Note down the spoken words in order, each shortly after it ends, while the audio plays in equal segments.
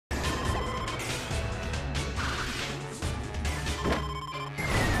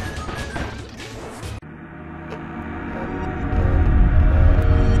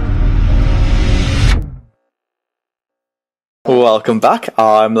welcome back.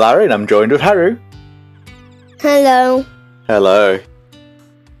 I'm Larry and I'm joined with Haru. Hello. Hello.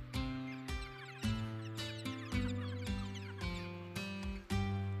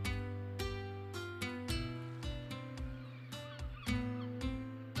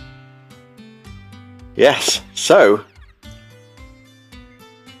 Yes, so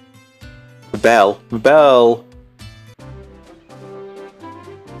the bell.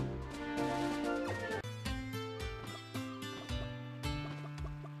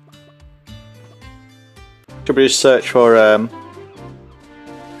 Should we just search for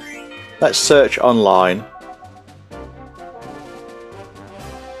let's search online.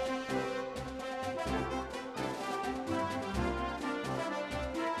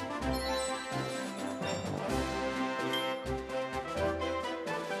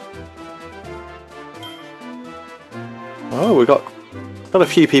 Oh, we got a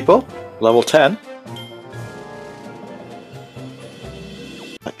few people. Level 10.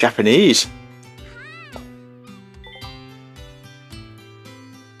 Like Japanese.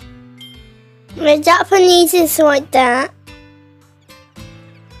 The Japanese is like that.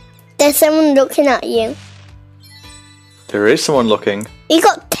 There's someone looking at you. There is someone looking. You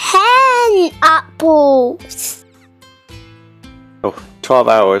got 10 apples. Oh, 12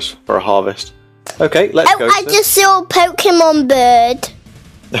 hours for a harvest. Okay, let's go. I just saw a Pokemon bird.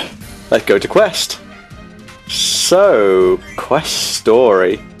 Let's go to quest. So, quest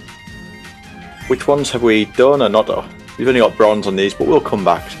story. Which ones have we done or not done? We've only got bronze on these, but we'll come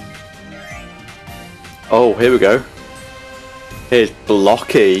back. Oh, here we go. Here's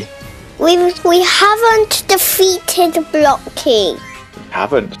Blocky. We haven't defeated Blocky. We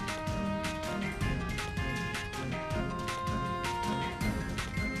haven't.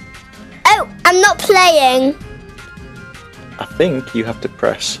 Oh, I'm not playing. I think you have to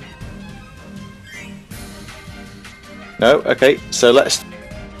press. No, okay, so let's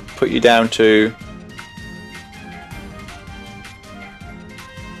put you down to...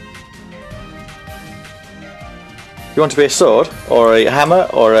 You want to be a sword, or a hammer,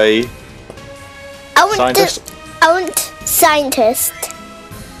 or a scientist? I want scientist.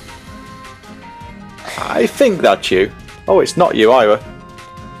 I think that's you. Oh, it's not you either.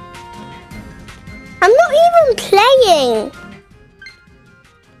 I'm not even playing.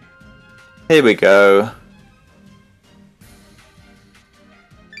 Here we go.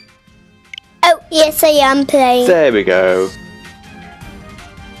 Oh, yes, I am playing. There we go.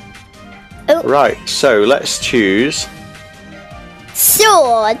 Oh. Right, so let's choose...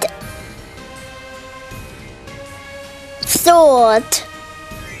 Sword.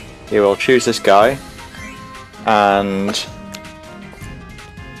 Here, we'll choose this guy. And...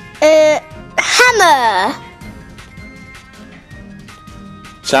 Hammer.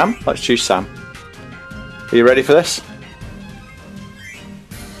 Sam? Let's choose Sam. Are you ready for this?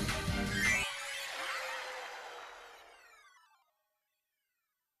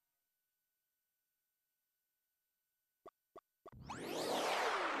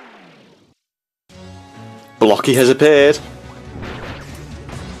 Blocky has appeared.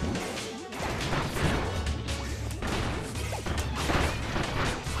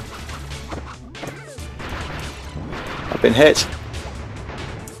 I've been hit.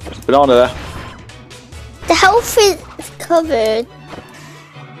 There's a banana there. The health is covered.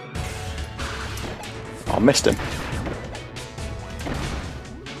 Oh, I missed him.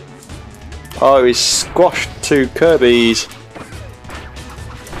 Oh, he's squashed 2 Kirby's.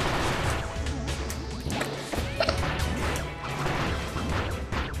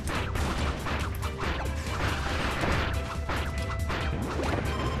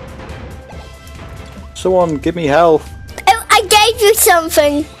 Someone give me health. Oh, I gave you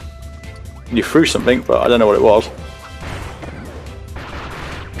something. You threw something, but I don't know what it was.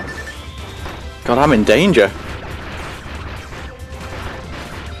 God, I'm in danger.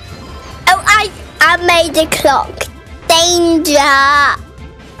 Oh, I made a clock. Danger.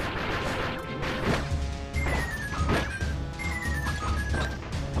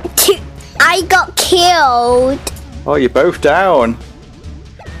 I got killed. Oh, you're both down.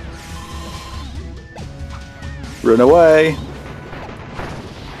 Run away.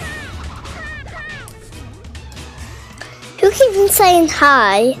 Who keeps saying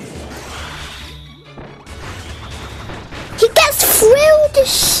hi? He gets through the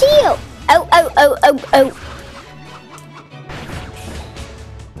shield. Oh. Ah!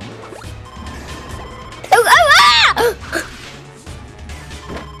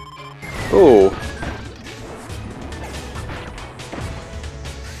 Oh.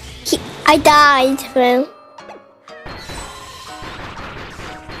 I died through.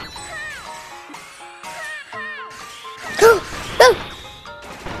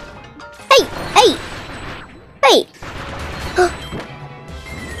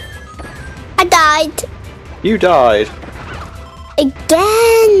 You died.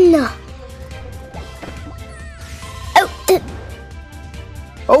 Again. Oh,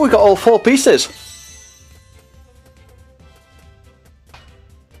 Oh, we got all 4 pieces.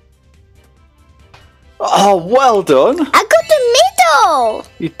 Oh, well done. I got the middle.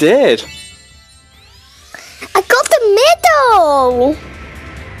 You did. I got the middle.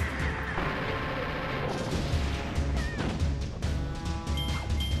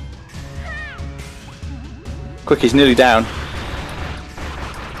 Quick, he's nearly down.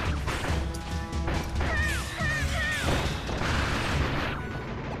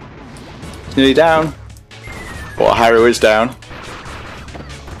 He's nearly down. Oh, Haru is down.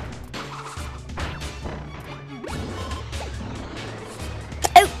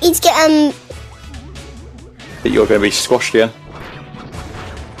 Oh, he's getting... That you're going to be squashed again.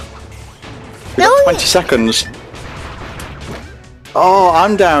 We've No. got 20 seconds. Oh,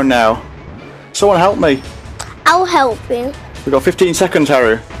 I'm down now. Someone help me. I'll help you. We've got 15 seconds,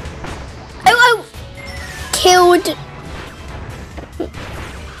 Haru. Oh, killed.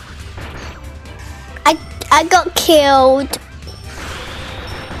 I got killed.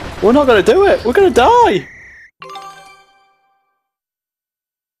 We're not going to do it. We're going to die.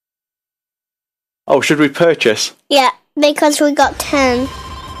 Oh, should we purchase? Yeah, because we got 10.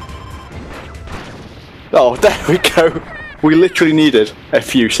 Oh, there we go. We literally needed a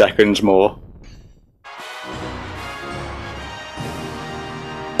few seconds more.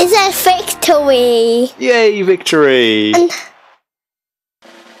 It's a victory. Yay, victory! An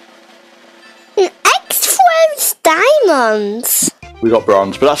X diamonds. We got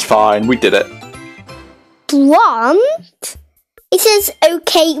bronze, but that's fine. We did it. Bronze? It says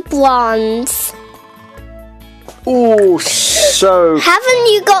okay bronze. Ooh, so... Haven't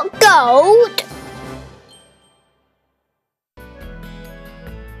you got gold?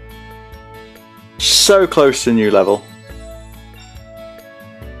 So close to new level.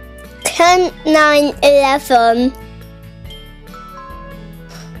 10, 9, 11.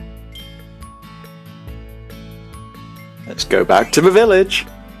 Let's go back to the village.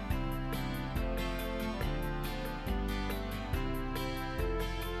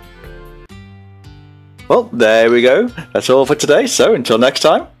 Well, there we go. That's all for today. So until next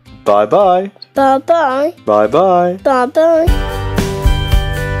time, bye bye. Bye bye. Bye bye. Bye bye.